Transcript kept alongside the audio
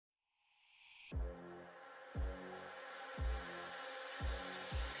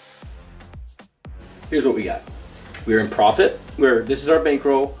here's what we got. We're in profit. This is our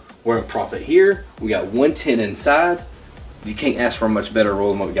bankroll. We're in profit here. We got 110 inside. You can't ask for a much better roll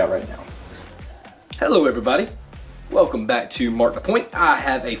than what we got right now. Hello everybody. Welcome back to Mark the Point. I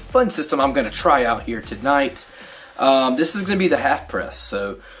have a fun system I'm going to try out here tonight. This is going to be the half press.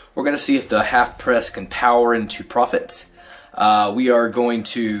 So we're going to see if the half press can power into profit. We are going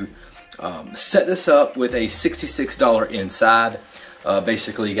to set this up with a $66 inside.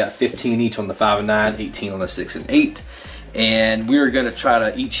 Basically you got 15 each on the 5 and 9, 18 on the 6 and 8. And we're going to try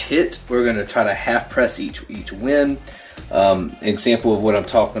to each hit, we're going to try to half press each win. Example of what I'm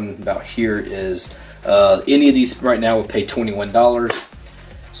talking about here is any of these right now will pay $21.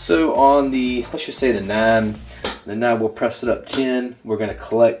 So on the, let's just say the 9 we'll press it up 10. We're going to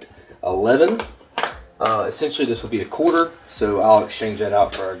collect 11. Essentially this will be a quarter, so I'll exchange that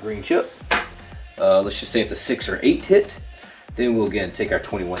out for our green chip. Let's just say if the 6 or 8 hit, then we'll again take our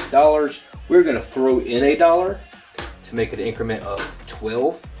 $21. We're going to throw in $1 to make it an increment of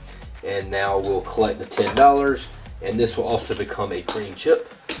 12. And now we'll collect the $10, and this will also become a green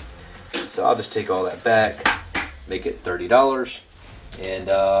chip. So I'll just take all that back, make it $30,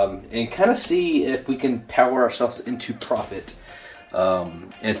 and kind of see if we can power ourselves into profit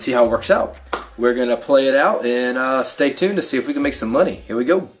and see how it works out. We're going to play it out and stay tuned to see if we can make some money. Here we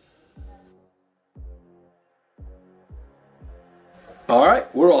go.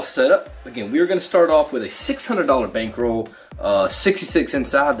 Alright, we're all set up. Again, we are going to start off with a $600 bankroll, 66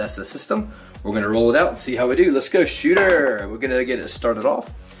 inside, that's the system. We're going to roll it out and see how we do. Let's go, shooter. We're going to get it started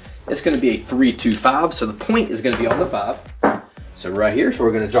off. It's going to be a 3-2-5, so the point is going to be on the 5. So right here, so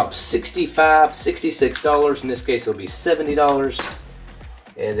we're going to drop $66. In this case, it'll be $70.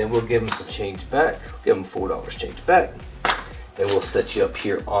 And then we'll give them some change back. Give them $4 change back. And we'll set you up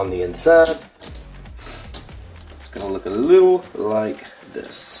here on the inside. It's going to look a little like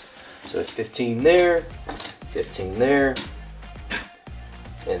this. So 15 there, 15 there,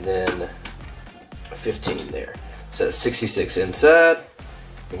 and then 15 there. So that's 66 inside.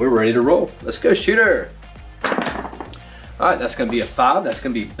 And we're ready to roll. Let's go, shooter. Alright, that's going to be a 5. That's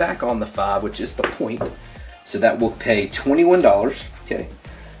going to be back on the 5, which is the point. So that will pay $21. Okay.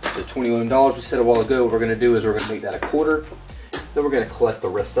 The $21 we said a while ago, what we're going to do is we're going to make that a quarter. Then we're going to collect the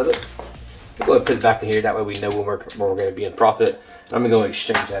rest of it. Go ahead and put it back in here. That way we know when we're going to be in profit. I'm going to go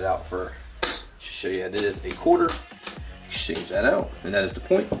exchange that out for, to show you it is a quarter. Exchange that out. And that is the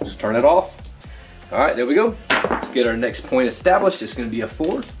point. Just turn it off. Alright, there we go. Let's get our next point established. It's going to be a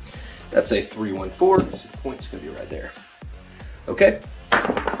 4. That's a 3-1-4. So the point's going to be right there. Okay.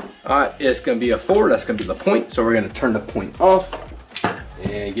 Alright, it's going to be a 4. That's going to be the point. So we're going to turn the point off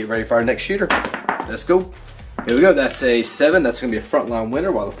and get ready for our next shooter. Let's go. Here we go. That's a 7. That's going to be a frontline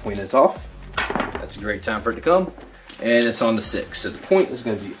winner while the point is off. That's a great time for it to come. And it's on the 6. So the point is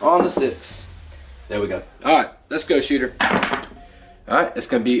going to be on the 6. There we go. Alright, let's go, shooter. Alright, it's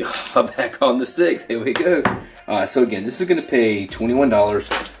going to be back on the 6. Here we go. Alright, so again, this is going to pay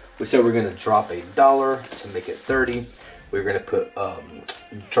 $21. We said we're going to drop $1 to make it 30. We're going to put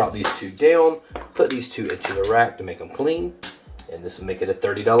drop these 2 down, put these 2 into the rack to make them clean, and this will make it a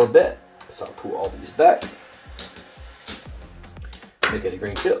 $30 bet. So I'll pull all these back, make it a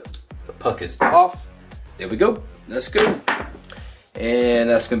green chip. The puck is off. There we go. Let's go. And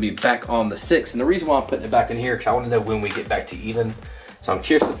that's going to be back on the 6. And the reason why I'm putting it back in here because I want to know when we get back to even. So I'm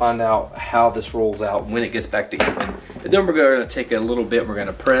curious to find out how this rolls out when it gets back to even. And then we're going to take a little bit. We're going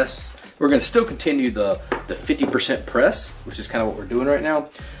to press. We're going to still continue the 50% press, which is kind of what we're doing right now.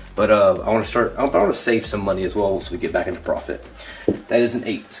 But I want to save some money as well so we get back into profit. That is an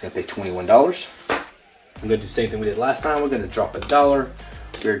 8. It's going to pay $21. I'm going to do the same thing we did last time. We're going to drop $1.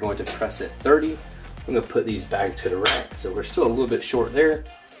 We're going to press it 30. I'm going to put these back to the rack. So we're still a little bit short there,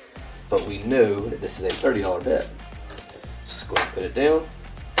 but we know that this is a $30 bet. So let's go ahead and put it down.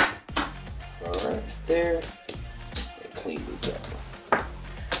 All right, it's there. And clean these up.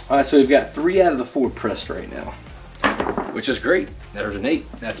 All right, so we've got 3 out of the 4 pressed right now, which is great. There's an 8.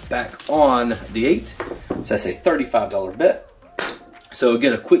 That's back on the 8. So that's a $35 bet. So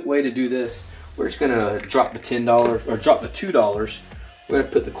again, a quick way to do this, we're just gonna drop the $10 or drop the $2. We're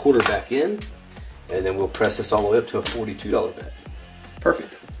gonna put the quarter back in, and then we'll press this all the way up to a $42 bet.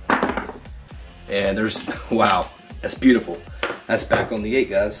 Perfect. And there's, wow, that's beautiful. That's back on the 8,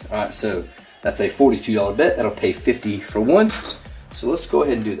 guys. All right, so that's a $42 bet. That'll pay 50 for 1. So let's go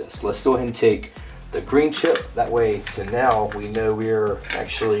ahead and do this. Let's go ahead and take the green chip. That way, so now we know we're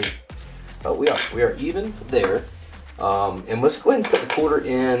actually, we are even there. And let's go ahead and put the quarter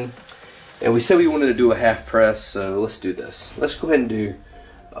in. And we said we wanted to do a half press, so let's do this. Let's go ahead and do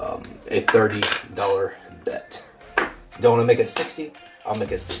a $30 bet. Don't want to make it 60? I'll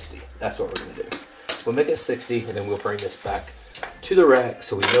make it 60. That's what we're gonna do. We'll make it 60, and then we'll bring this back to the rack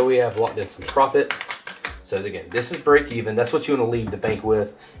so we know we have locked in some profit. So again, this is break even. That's what you want to leave the bank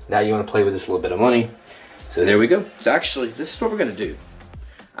with. Now you want to play with this little bit of money. So there we go. So actually, this is what we're going to do.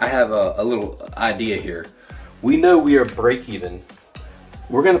 I have a little idea here. We know we are break even.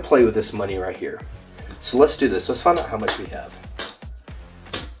 We're going to play with this money right here. So let's do this. Let's find out how much we have.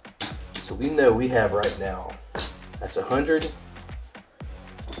 So we know we have right now, that's 100,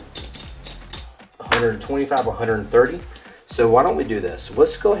 125, 130. So why don't we do this?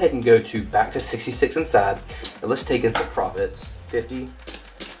 Let's go ahead and go to back to 66 inside, and let's take in some profits. 50,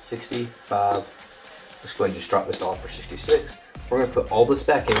 65. Let's go ahead and just drop this off for 66. We're going to put all this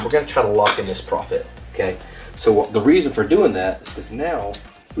back in. We're going to try to lock in this profit. Okay. So the reason for doing that is because now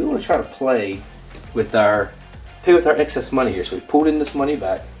we want to try to play with our excess money here. So we pulled in this money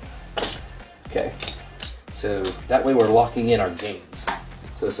back. Okay. So that way we're locking in our gains.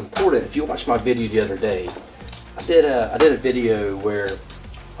 So it's important. If you watched my video the other day, I did a video where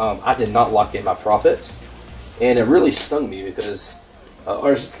I did not lock in my profits, and it really stung me because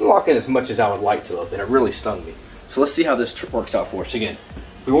or lock in as much as I would like to have, and it really stung me. So let's see how this works out for us. Again,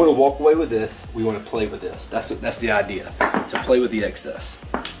 we want to walk away with this. We want to play with this. That's the idea, to play with the excess.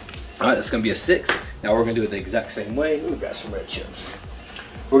 All right, that's going to be a 6. Now we're going to do it the exact same way. Let me grab some red chips.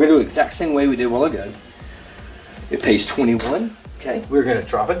 We're going to do it the exact same way we did a while ago. It pays 21. Okay, we're going to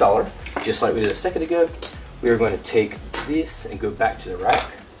drop $1, just like we did a second ago. We are going to take this and go back to the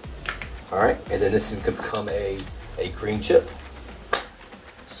rack. All right, and then this is going to become a green chip.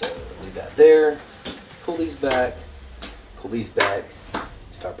 So leave that there. Pull these back. Pull these back.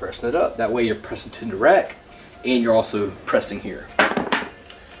 Start pressing it up. That way you're pressing to the rack, and you're also pressing here.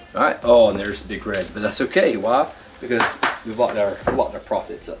 All right. Oh, and there's the big red, but that's okay. Why? Because we've locked our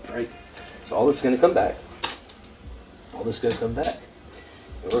profits up, right? So all this is going to come back. All this is going to come back,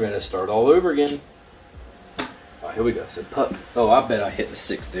 and we're going to start all over again. All right, here we go. So puck. Oh, I bet I hit the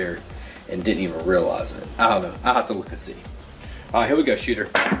 6 there and didn't even realize it. I don't know. I'll have to look and see. All right, here we go, shooter.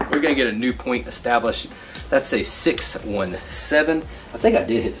 We're going to get a new point established. That's a 617. I think I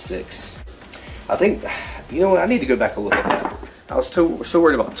did hit the 6. I think, you know what, I need to go back and look at that. I was so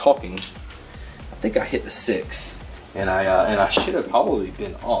worried about talking. I think I hit the 6, and I should have probably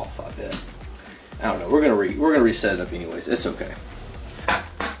been off, I bet. I don't know. We're gonna reset it up anyways. It's okay.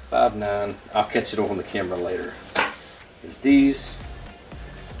 5-9. I'll catch it on the camera later. There's these,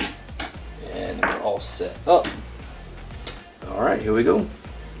 and we're all set up. All right, here we go.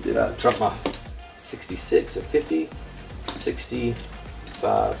 Did I drop my 66 or 50,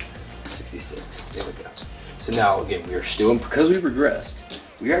 65, 66? There we go. So now again, we are still in, because we've regressed,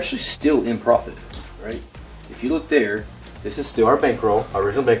 we are actually still in profit, right? If you look there, this is still our bankroll, our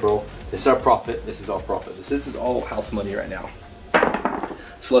original bankroll. This is our profit. This is all profit. This is all house money right now.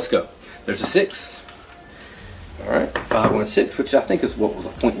 So let's go. There's a 6. All right, 516, which I think is what the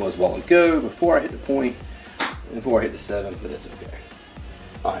point was a while ago, before I hit the point, before I hit the 7, but it's okay.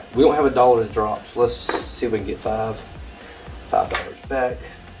 All right, we don't have $1 to drop, so let's see if we can get $5 back.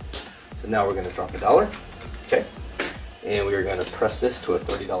 So now we're going to drop $1, okay? And we are going to press this to a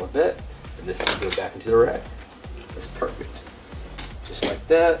 $30 bet, and this is going to go back into the rack. That's perfect. Just like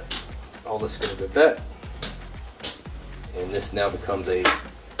that. All this is going to go back, and this now becomes a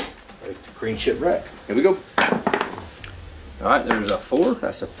green chip rack. Here we go. All right, there's a 4.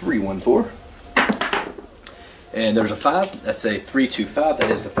 That's a 314. And there's a 5. That's a 325. That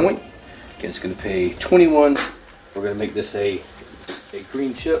is the point. Again, it's going to pay 21. We're going to make this a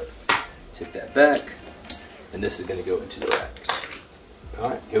green chip. Take that back, and this is going to go into the rack. All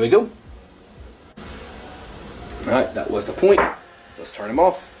right, here we go. All right, that was the point. Let's turn them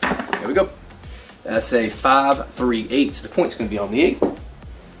off. Here we go. That's a 538. So the point's going to be on the 8.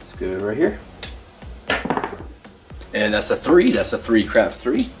 Let's go right here. And that's a 3. That's a 3 craps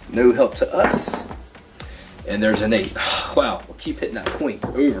 3. No help to us. And there's an 8. Wow, we'll keep hitting that point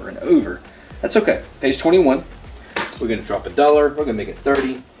over and over. That's okay. Pays 21. We're going to drop $1. We're going to make it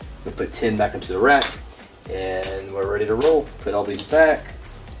 30. We'll put 10 back into the rack. And we're ready to roll. Put all these back.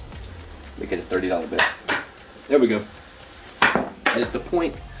 Make it a $30 bet. There we go. That is the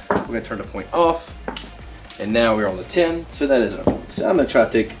point. We're going to turn the point off. And now we're on the 10. So that is our point. So I'm going to try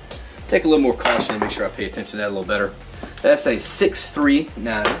to take a little more caution and make sure I pay attention to that a little better. That's a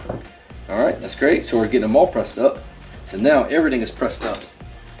 639. All right, that's great. So we're getting them all pressed up. So now everything is pressed up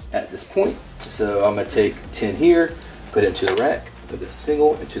at this point. So I'm going to take 10 here, put it into the rack, put this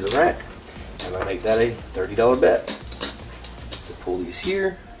single into the rack, and I'm going to make that a $30 bet. So pull these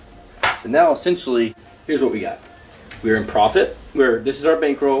here. So now essentially, here's what we got. We're in profit. This is our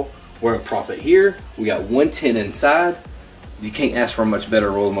bankroll. We're in profit here. We got 110 inside. You can't ask for a much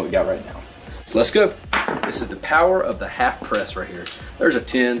better roll than what we got right now. So let's go. This is the power of the half press right here. There's a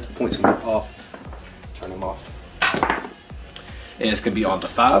 10, the point's gonna be off. Turn them off. And it's gonna be on the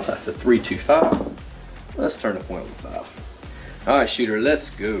 5, that's a 3, 2, 5. Let's turn the point on the 5. All right, shooter, let's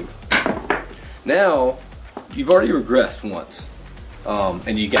go. Now, you've already regressed once.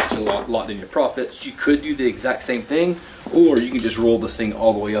 And you got your locked in your profits. You could do the exact same thing, or you can just roll this thing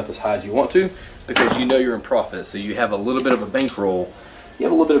all the way up as high as you want to, because you know you're in profit. So you have a little bit of a bankroll. You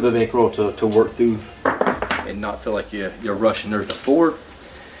have a little bit of a bankroll to work through and not feel like you're rushing. There's the 4.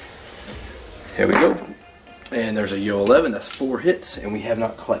 Here we go. And there's a yo 11. That's 4 hits, and we have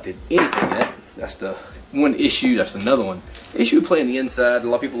not collected anything yet. That's the one issue. That's another one. Issue of playing the inside. A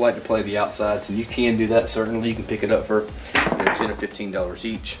lot of people like to play the outsides, and you can do that. Certainly, you can pick it up for $10 or $15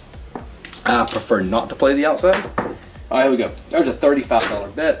 each. I prefer not to play the outside. All right, here we go. There's a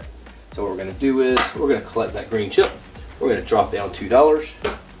 $35 bet. So what we're gonna do is we're gonna collect that green chip. We're gonna drop down $2,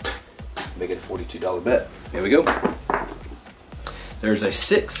 make it a $42 bet. There we go. There's a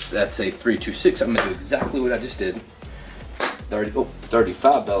 6. That's a 3, 2, 6. I'm gonna do exactly what I just did.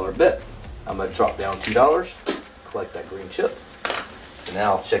 $35 bet. I'm gonna drop down $2, collect that green chip. And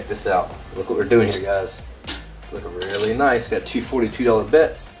now check this out. Look what we're doing here, guys. It's looking really nice. Got two $42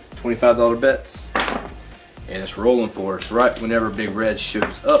 bets, $25 bets, and it's rolling for us right whenever Big Red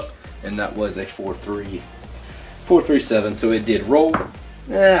shows up. And that was a 4-3-7. So it did roll.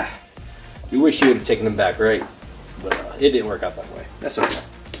 We wish you would have taken them back, right? But it didn't work out that way. That's okay.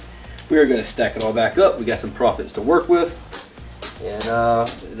 We are going to stack it all back up. We got some profits to work with. And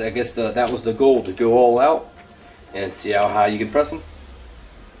I guess that was the goal, to go all out and see how high you can press them.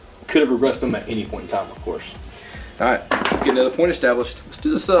 Could have regressed them at any point in time, of course. All right, let's get another point established. Let's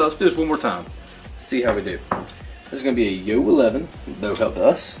do this one more time. Let's see how we do. This is going to be a yo 11, no help to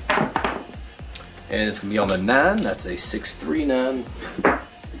us. And it's going to be on the 9. That's a 6, 3, 9. Here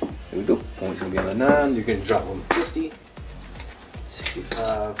we go. Point's going to be on the 9. You're going to drop them 50,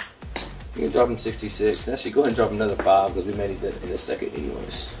 65. You can drop them 66. Actually, go ahead and drop another 5 because we may need that in a second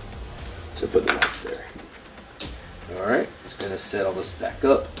anyways. So put the max there. All right, it's going to set all this back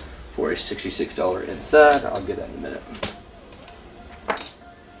up for a $66 inside. I'll get that in a minute.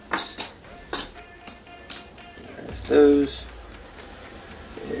 There's those.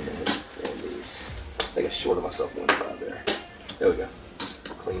 And these. I think I shorted myself 1.5 there. There we go.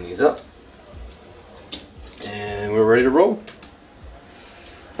 Clean these up. And we're ready to roll.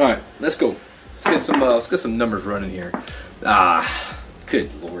 All right, let's go. Let's get some numbers running here.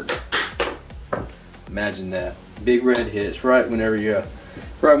 Good Lord. Imagine that. Big Red hits right when you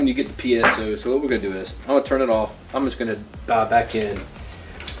get the PSO. So what we're gonna do is I'm gonna turn it off. I'm just gonna buy back in.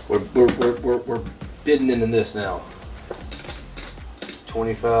 We're bidding into this now.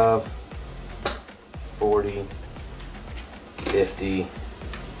 25, 40, 50,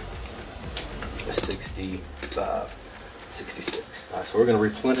 65, 66. All right, so we're gonna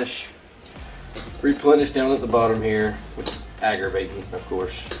replenish down at the bottom here, which is aggravating, of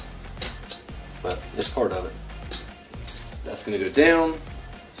course, but it's part of it. That's gonna go down.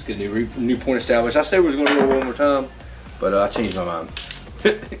 Let's get a new point established. I said we was gonna roll one more time, but I changed my mind.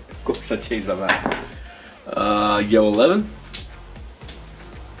 Of course, I changed my mind. Yo 11.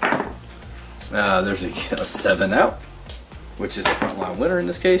 There's a 7 out, which is the front line winner in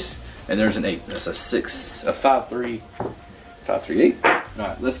this case, and there's an 8. That's a 6, a 5, 3, 5, 3, 8. All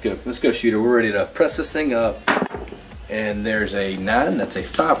right, let's go. Let's go, shooter. We're ready to press this thing up. And there's a 9. That's a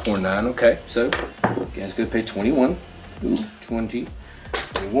 5, 4, 9. Okay, so guys, go pay 21. Ooh, 20,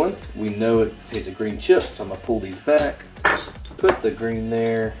 21. We know it pays a green chip, so I'm gonna pull these back, put the green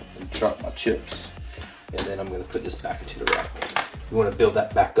there, and drop my chips. And then I'm gonna put this back into the rack. We want to build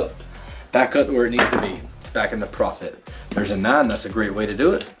that back up where it needs to be. It's back in the profit. There's a 9. That's a great way to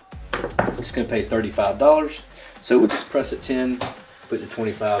do it. We're just gonna pay $35. So we'll just press it 10, put the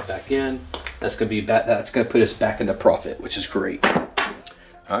 25 back in. That's gonna be back. That's gonna put us back into profit, which is great. All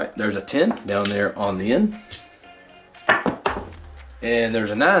right, there's a 10 down there on the end, and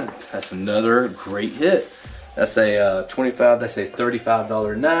there's a 9. That's another great hit. That's a 25. That's a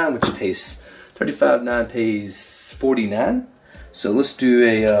 $35 9, which pays 35. 9 pays 49. So let's do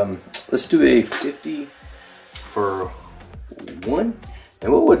a 50 for 1.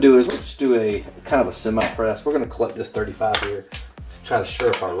 And what we'll do is we'll just do a kind of a semi press. We're going to collect this 35 here to try to shore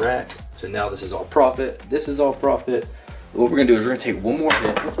up our rack. So now this is all profit. This is all profit. What we're going to do is we're going to take one more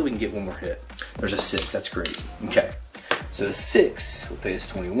hit. Hopefully we can get one more hit. There's a 6. That's great. Okay. So a 6 will pay us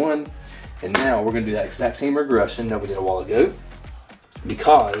 21. And now we're going to do that exact same regression that we did a while ago,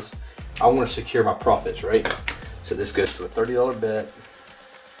 because I want to secure my profits, right? So this goes to a $30 bet.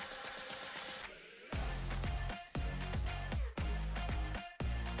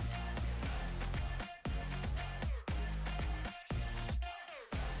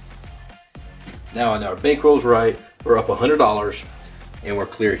 Now I know our bankroll's right. We're up $100 and we're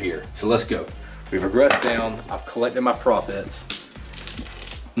clear here. So let's go. We've regressed down. I've collected my profits.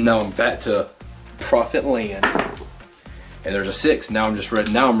 Now I'm back to profit land. And there's a 6. Now I'm just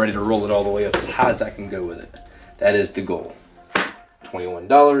ready. Now I'm ready to roll it all the way up as high as I can go with it. That is the goal.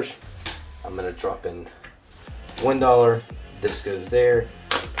 $21. I'm gonna drop in $1. This goes there.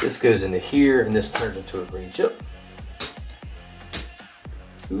 This goes into here, and this turns into a green chip.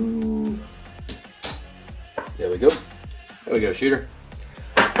 Ooh. There we go. There we go, shooter.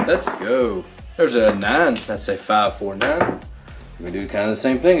 Let's go. There's a 9. That's a 5, 4, 9. We do kind of the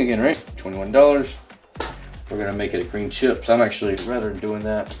same thing again, right? $21. We're gonna make it a green chip. So I'm actually, rather than doing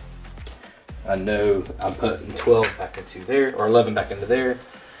that, I know I'm putting 12 back into there, or 11 back into there.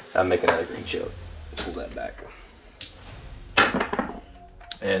 I'm making another green chip. Pull that back.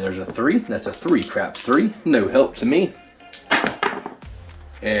 And there's a 3. That's a 3, craps 3. No help to me.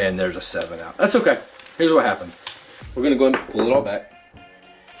 And there's a 7 out. That's okay. Here's what happened. We're gonna go and pull it all back,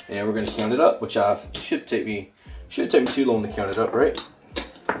 and we're gonna count it up, which should take me too long to count it up, right?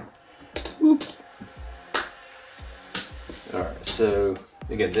 Whoop. All right. So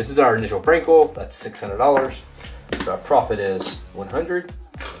again, this is our initial bankroll. That's $600. So our profit is 100,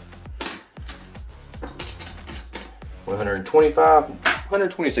 125,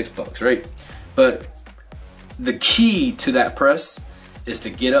 126 bucks, right? But the key to that press is to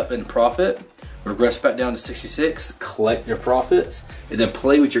get up in profit, regress back down to 66, collect your profits, and then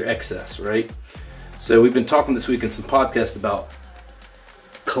play with your excess, right? So we've been talking this week in some podcasts about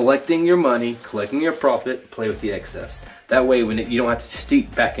collecting your money, collecting your profit, play with the excess. That way when you don't have to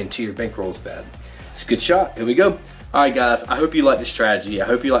steep back into your bankroll as bad. It's a good shot. Here we go. All right, guys, I hope you like this strategy. I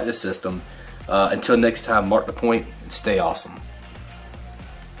hope you like this system. Until next time, mark the point and stay awesome.